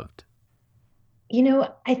loved?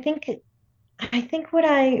 I think what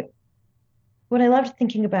I loved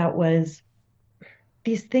thinking about was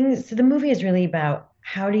these things. So the movie is really about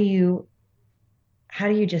how do you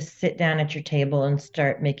just sit down at your table and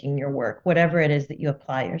start making your work, whatever it is that you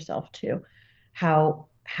apply yourself to, how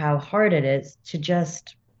hard it is to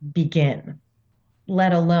just begin,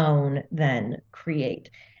 let alone then create.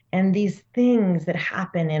 And these things that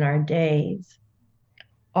happen in our days,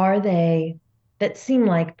 are they that seem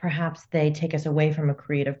like perhaps they take us away from a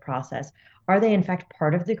creative process? Are they in fact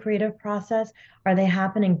part of the creative process? Are they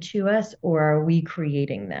happening to us, or are we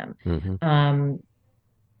creating them? Mm-hmm.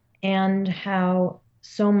 And how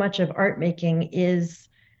so much of art making is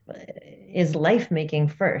life making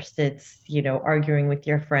first. It's, arguing with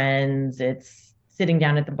your friends, it's sitting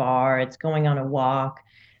down at the bar, it's going on a walk,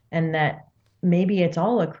 and that maybe it's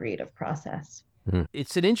all a creative process.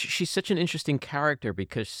 She's such an interesting character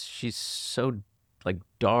because she's so like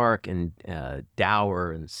dark and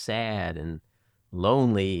dour and sad and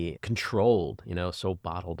lonely, controlled, so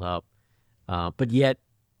bottled up, but yet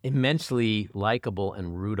immensely likable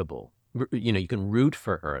and rootable. You can root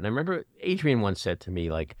for her. And I remember Adrienne once said to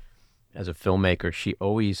me, like, as a filmmaker,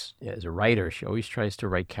 as a writer, she always tries to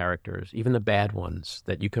write characters, even the bad ones,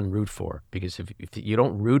 that you can root for. Because if you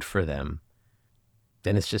don't root for them,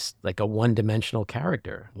 then it's just like a one-dimensional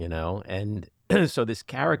character, And so this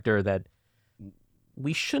character that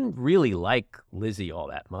we shouldn't really like Lizzie all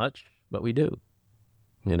that much, but we do,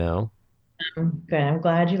 Good. I'm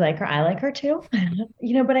glad you like her. I like her too.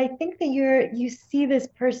 But I think that you see this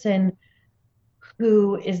person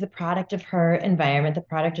who is the product of her environment, the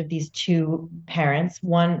product of these two parents,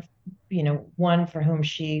 one for whom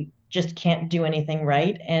she just can't do anything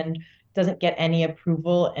right and doesn't get any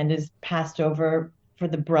approval and is passed over for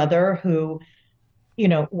the brother who,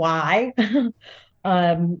 why?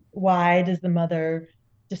 Why does the mother,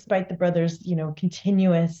 despite the brother's,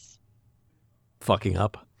 continuous fucking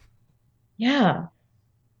up? Yeah.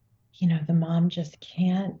 The mom just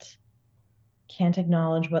can't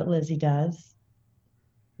acknowledge what Lizzie does,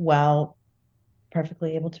 while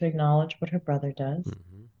perfectly able to acknowledge what her brother does.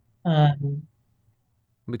 Mm-hmm.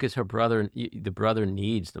 Because the brother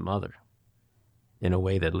needs the mother in a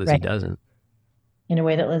way that Lizzie doesn't. In a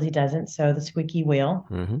way that Lizzie doesn't. So the squeaky wheel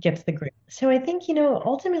gets the grip. So I think,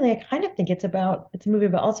 ultimately, I kind of think it's a movie,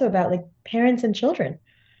 but also about like parents and children,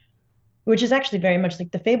 which is actually very much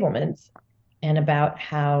like The Fabelmans, and about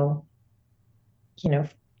how,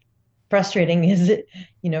 frustrating is it,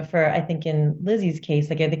 for, I think in Lizzie's case,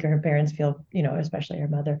 like I think her parents feel, especially her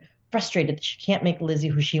mother, frustrated that she can't make Lizzie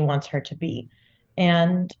who she wants her to be.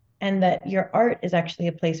 And that your art is actually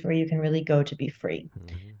a place where you can really go to be free,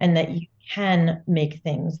 and that you can make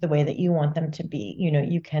things the way that you want them to be.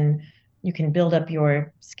 You can build up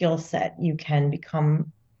your skill set, you can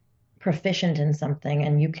become proficient in something,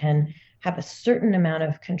 and you can have a certain amount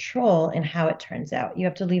of control in how it turns out. You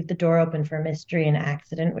have to leave the door open for mystery and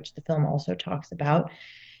accident, which the film also talks about,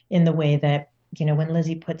 in the way that, when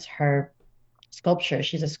Lizzie puts her sculpture,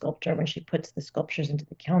 she's a sculptor, when she puts the sculptures into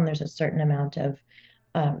the kiln, there's a certain amount of,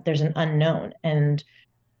 there's an unknown. And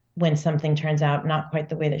when something turns out not quite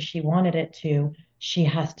the way that she wanted it to, she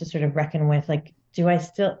has to sort of reckon with, like,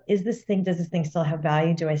 does this thing still have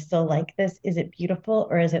value? Do I still like this? Is it beautiful,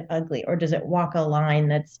 or is it ugly? Or does it walk a line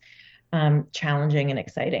that's challenging and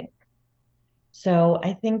exciting? So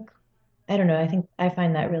I think I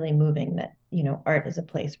find that really moving, that, art is a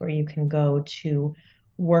place where you can go to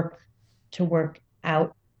work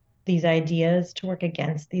out these ideas, to work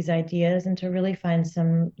against these ideas, and to really find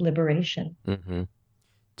some liberation. Mm-hmm.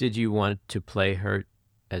 Did you want to play her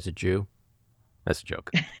as a Jew? That's a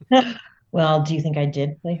joke. Well, do you think I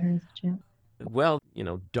did play her as a Jew? Well,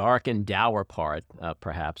 dark and dour part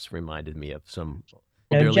perhaps reminded me of some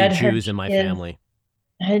elderly Jews in my family.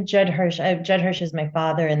 Judd Hirsch is my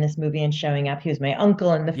father in this movie and showing up. He was my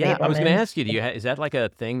uncle in The Fabelmans. Yeah, I was going to ask you, is that like a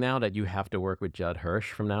thing now that you have to work with Judd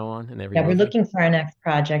Hirsch from now on? Yeah, we're looking for our next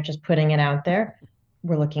project, just putting it out there.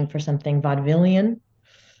 We're looking for something vaudevillian.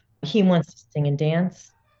 He wants to sing and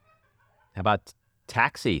dance. How about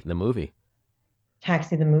Taxi, the movie?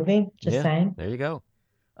 Taxi, the movie, saying. There you go.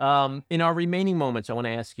 In our remaining moments, I want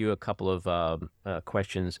to ask you a couple of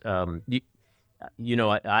questions. I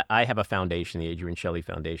have a foundation, the Adrienne Shelly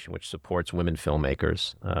Foundation, which supports women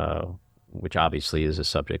filmmakers, which obviously is a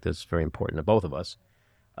subject that's very important to both of us.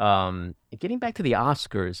 Getting back to the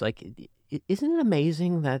Oscars, like, isn't it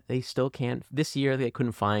amazing that they still can't, this year they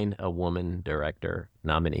couldn't find a woman director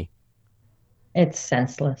nominee? It's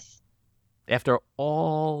senseless. After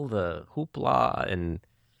all the hoopla, and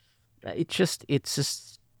it's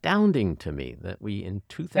astounding to me that we in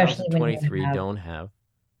Especially when you 2023 have, don't have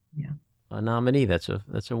yeah. a nominee that's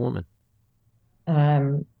a woman.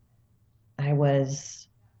 Um, I was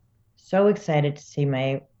so excited to see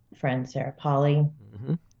my friend Sarah Polley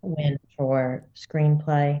Hmm. win for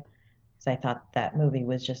screenplay because I thought that movie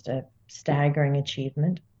was just a staggering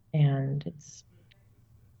achievement. And it's,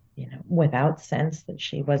 without sense that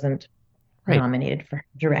she wasn't Right, nominated for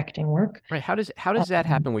directing work. right. How does that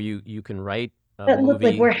Um, happen where you can write a but look,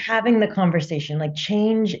 like movie? we're having the conversation. Like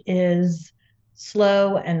change is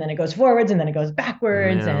slow and then it goes forwards and then it goes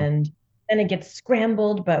backwards Yeah, and then it gets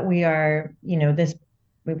scrambled. But we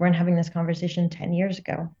weren't having this conversation 10 years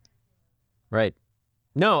ago. right.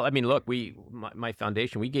 No, I mean, look, my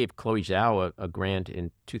foundation, we gave Chloe Zhao a grant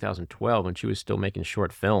in 2012 when she was still making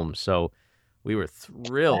short films. So we were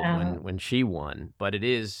thrilled Wow. when she won. But it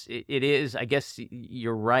is. I guess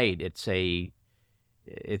you're right.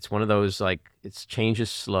 It's one of those, like, it's change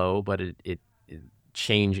is slow, but it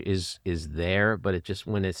change is there. But it just,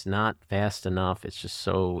 when it's not fast enough, it's just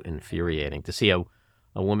so infuriating to see a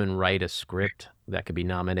woman write a script that could be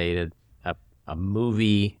nominated, a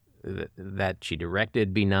movie that she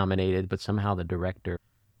directed be nominated, but somehow the director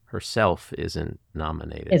herself isn't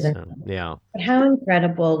nominated. Isn't So yeah, But how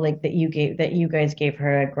incredible, like that you guys gave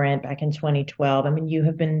her a grant back in 2012. I mean, you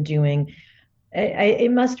have been doing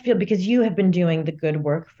it must feel because you have been doing the good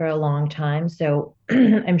work for a long time. So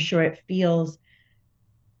I'm sure it feels,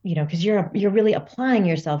 because you're really applying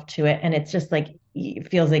yourself to it, and it's just like it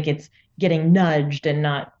feels like it's getting nudged and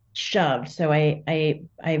not shoved. So I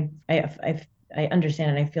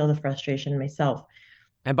understand and I feel the frustration myself.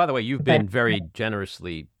 and by the way, you've But been very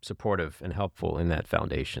generously supportive and helpful in that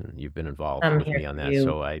foundation. You've been involved I'm with here me on for that, you.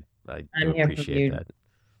 so I do I'm here for appreciate you that.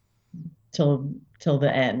 till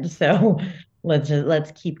the end. So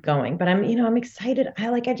let's keep going. But I'm excited.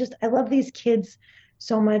 I love these kids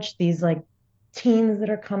so much. These like teens that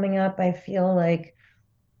are coming up. I feel like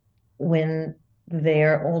when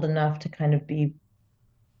they're old enough to kind of be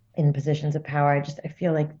in positions of power, I, I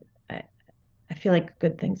feel like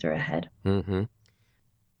good things are ahead. Hmm.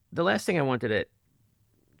 The last thing I wanted to,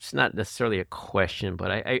 it's not necessarily a question,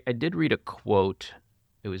 but I did read a quote.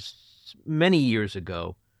 It was many years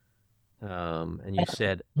ago, and you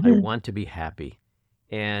said, "I want to be happy."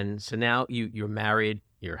 And so now you're married.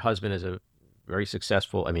 Your husband is a very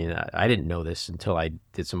successful. I mean, I didn't know this until I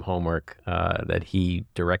did some homework, that he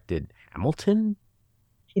directed Hamilton.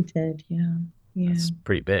 He did, yeah, yeah. That's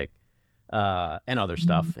pretty big, and other Mhm.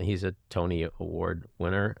 stuff. And he's a Tony Award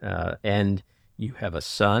winner. And you have a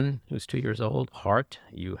son who's 2 years old, Hart.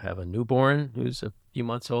 You have a newborn who's a few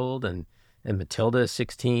months old, and Matilda is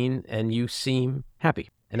 16. And you seem happy,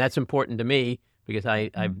 and that's important to me because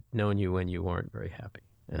I've known you when you weren't very happy,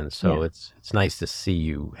 and so Yeah, it's nice to see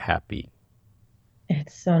you happy.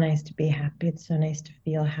 it's so nice to be happy. It's so nice to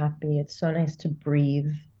feel happy. It's so nice to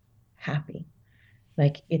breathe happy.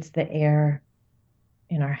 Like it's the air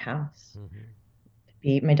in our house.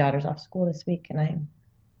 Hmm. My daughter's off school this week, and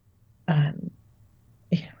um,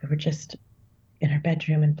 we were just in our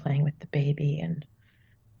bedroom and playing with the baby, and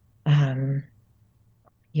um,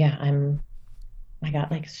 yeah, I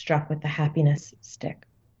got like struck with the happiness stick,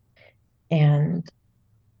 and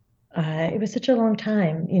it was such a long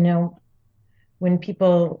time, when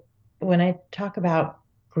when I talk about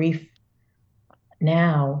grief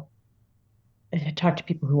now, I talk to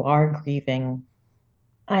people who are grieving.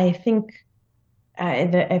 I think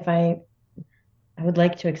that if I would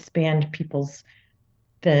like to expand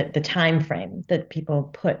the time frame that people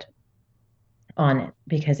put on it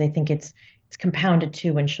because I think it's compounded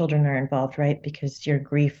too when children are involved, right? Because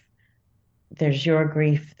there's your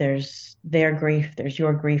grief, there's their grief, there's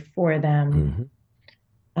your grief for them.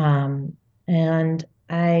 Hmm. And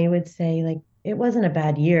I would say like it wasn't a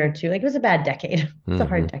bad year or two, like it was a bad decade. It's a Hmm.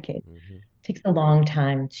 hard decade. Hmm. It takes a long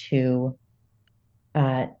time to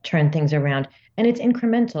turn things around. And it's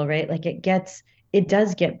incremental, right? Like it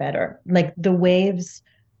does get better. Like the waves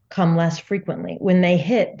come less frequently. When they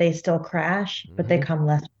hit, they still crash, but they Hmm. come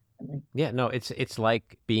less frequently. Yeah, no, it's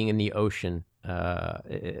like being in the ocean.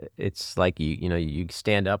 It's like you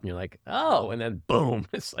stand up and you're like, oh, and then boom,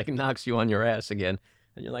 it's like it knocks you on your ass again,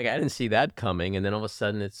 and you're like, I didn't see that coming, and then all of a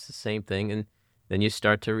sudden it's the same thing, and then you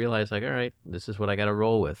start to realize, like, all right, this is what I got to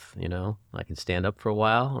roll with. I can stand up for a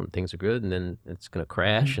while and things are good, and then it's gonna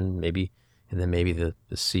crash, and then maybe the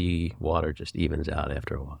sea water just evens out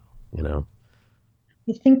after a while. You know.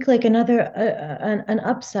 I think like an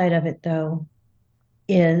upside of it though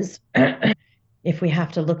is if we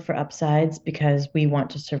have to look for upsides because we want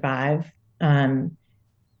to survive,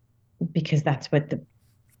 because that's what the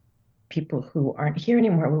people who aren't here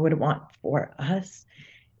anymore would want for us,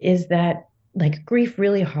 is that like grief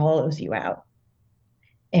really hollows you out.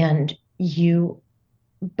 And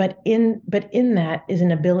but in that is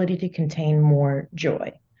an ability to contain more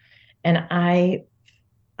joy. And I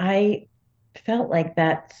felt like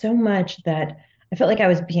that so much that I felt like I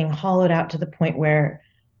was being hollowed out to the point where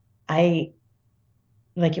there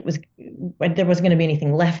wasn't going to be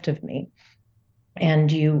anything left of me. And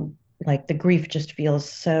the grief just feels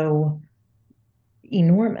so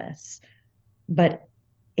enormous, but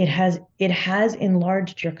it has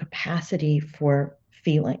enlarged your capacity for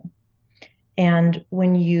feeling. And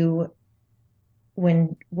when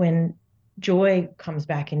joy comes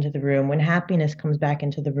back into the room, when happiness comes back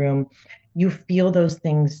into the room, you feel those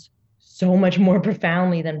things so much more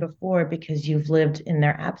profoundly than before because you've lived in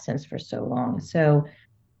their absence for so long. So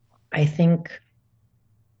I think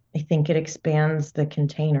it expands the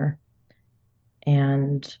container,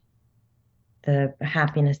 and the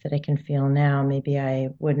happiness that I can feel now, maybe I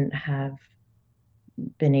wouldn't have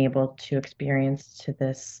been able to experience to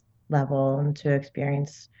this level, and to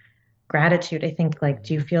experience gratitude. I think, like,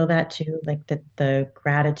 do you feel that too? Like the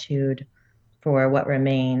gratitude for what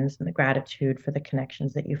remains and the gratitude for the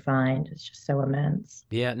connections that you find is just so immense.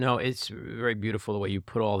 Yeah, no, it's very beautiful the way you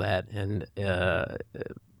put all that. And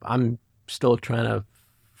I'm still trying to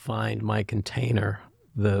find my container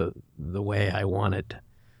the way I want it.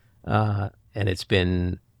 And it's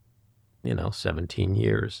been, 17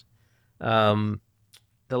 years. The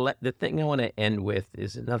thing I want to end with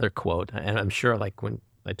is another quote. And I'm sure, like, when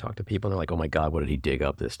I talk to people, they're like, oh my God, what did he dig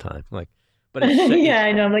up this time? Like, but it's, yeah,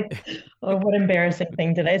 I know. I'm like, oh, what embarrassing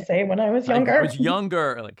thing did I say when I was younger? I was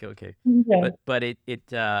younger. Like, okay. Yeah. But it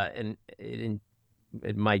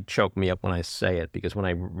might choke me up when I say it, because when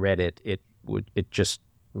I read it, it just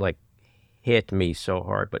like hit me so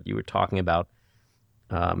hard. But you were talking about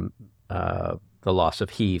the loss of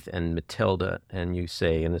Heath and Matilda, and you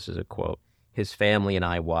say, and this is a quote, his family and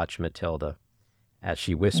I watch Matilda as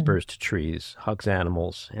she whispers to trees, hugs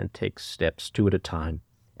animals, and takes steps 2 at a time,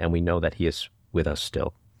 and we know that he is with us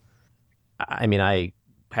still. I mean,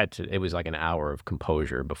 it was like an hour of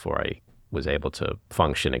composure before I was able to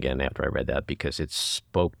function again after I read that, because it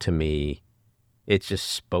spoke to me. It just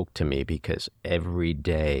spoke to me, because every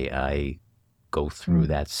day I go through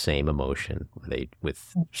that same emotion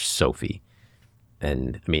with Sophie.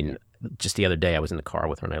 And I mean, just the other day I was in the car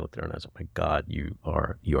with her and I looked at her and I was like, my God, you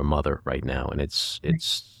are your mother right now. And it's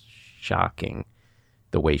shocking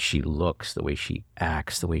the way she looks, the way she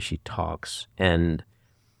acts, the way she talks.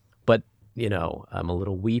 But I'm a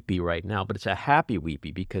little weepy right now, but it's a happy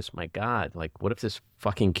weepy, because my God, like, what if this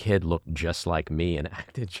fucking kid looked just like me and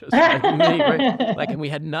acted just like me, right? Like, and we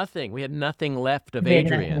had nothing left of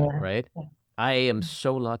Adrian, right? I am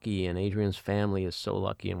so lucky, and Adrian's family is so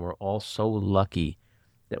lucky, and we're all so lucky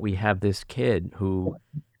that we have this kid who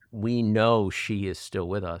we know she is still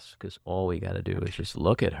with us, because all we got to do is just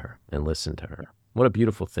look at her and listen to her. What a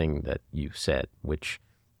beautiful thing that you said, which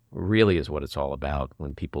really is what it's all about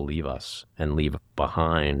when people leave us and leave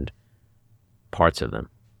behind parts of them.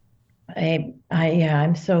 I'm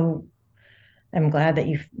glad that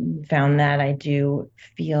you found that. I do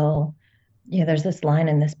feel, there's this line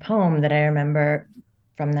in this poem that I remember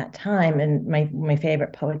from that time, and my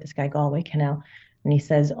favorite poet, this guy Galway Kinnell, and he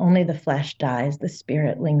says, only the flesh dies, the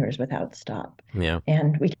spirit lingers without stop. Yeah.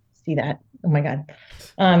 And we can see that. Oh my God.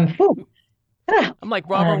 I'm like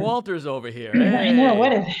Robert Walters over here. Hey. I know,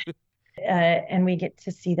 what is it? And we get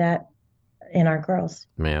to see that in our girls.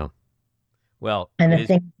 Yeah. Well, and the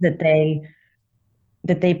things that they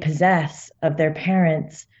possess of their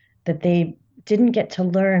parents that they didn't get to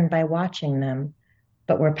learn by watching them,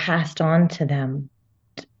 but were passed on to them.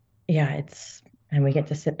 Yeah, and we get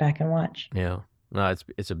to sit back and watch. Yeah. No,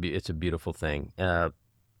 it's a beautiful thing.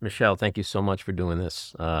 Michelle, thank you so much for doing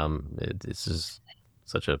this. This is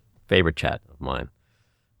such a favorite chat of mine.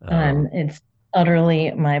 It's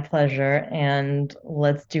utterly my pleasure, and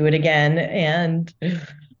let's do it again, and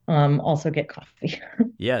also get coffee.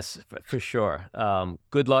 Yes, for sure.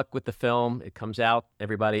 Good luck with the film. It comes out,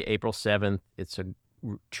 everybody, April 7th. It's a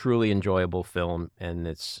truly enjoyable film, and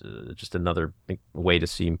it's just another way to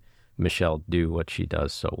see Michelle do what she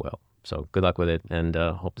does so well. So good luck with it, and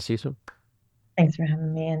hope to see you soon. Thanks for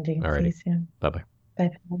having me, Andy. All right. See you soon. Bye-bye. Bye.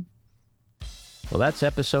 Well, that's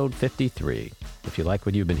episode 53. If you like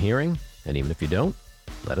what you've been hearing, and even if you don't,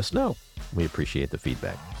 let us know. We appreciate the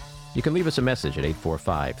feedback. You can leave us a message at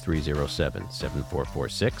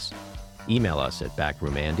 845-307-7446, email us at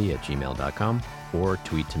backroomandy@gmail.com, or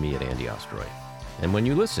tweet to me at Andy Ostroy. And when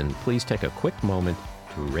you listen, please take a quick moment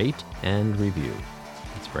to rate and review.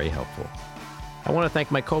 It's very helpful. I want to thank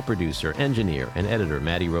my co-producer, engineer, and editor,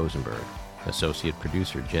 Maddie Rosenberg, associate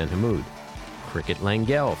producer, Jen Hammoud, Cricket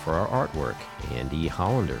Langell for our artwork, Andy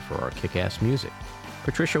Hollander for our kick-ass music,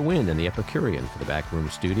 Patricia Wind and the Epicurean for the Backroom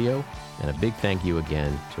Studio, and a big thank you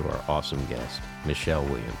again to our awesome guest, Michelle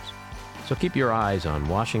Williams. So keep your eyes on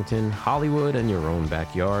Washington, Hollywood, and your own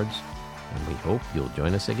backyards, and we hope you'll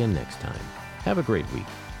join us again next time. Have a great week.